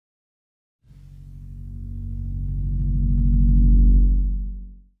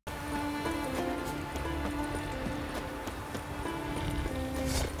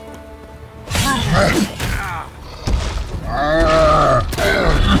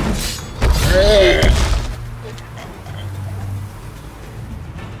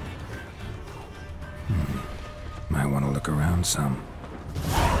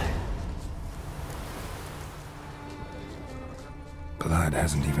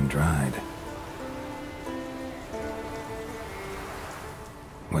hasn't even dried.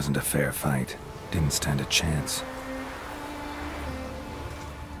 Wasn't a fair fight. Didn't stand a chance.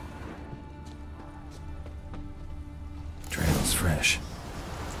 Trail's fresh.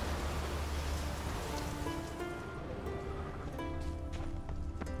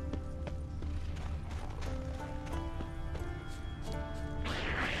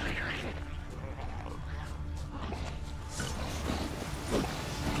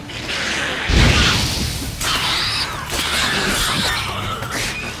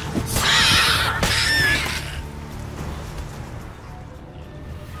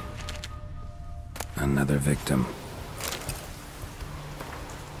 Another victim.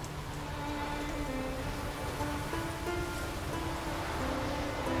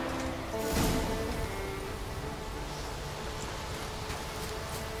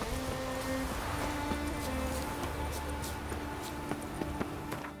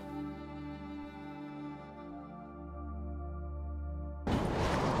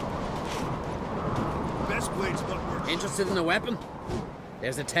 Best blade's not working. Interested in a weapon?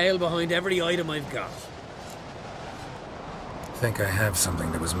 There's a tale behind every item I've got. Think I have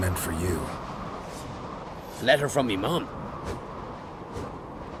something that was meant for you. A letter from me mum.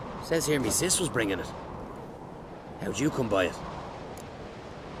 Says here me sis was bringing it. How'd you come by it?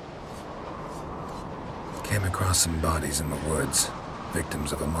 Came across some bodies in the woods,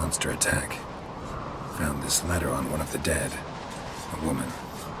 victims of a monster attack. Found this letter on one of the dead. A woman.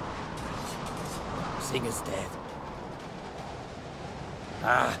 Singa's dead.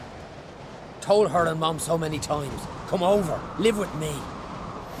 Ah. Told her and Mom so many times. Come over, live with me.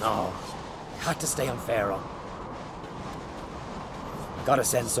 No. Had to stay on Faerun. Gotta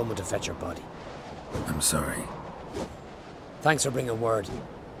send someone to fetch her body. I'm sorry. Thanks for bringing word.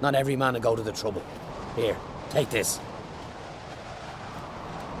 Not every man will go to the trouble. Here, take this.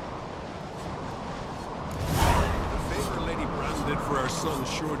 The favor Lady Brand did for our son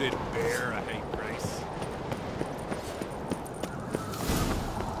sure did bear a high price.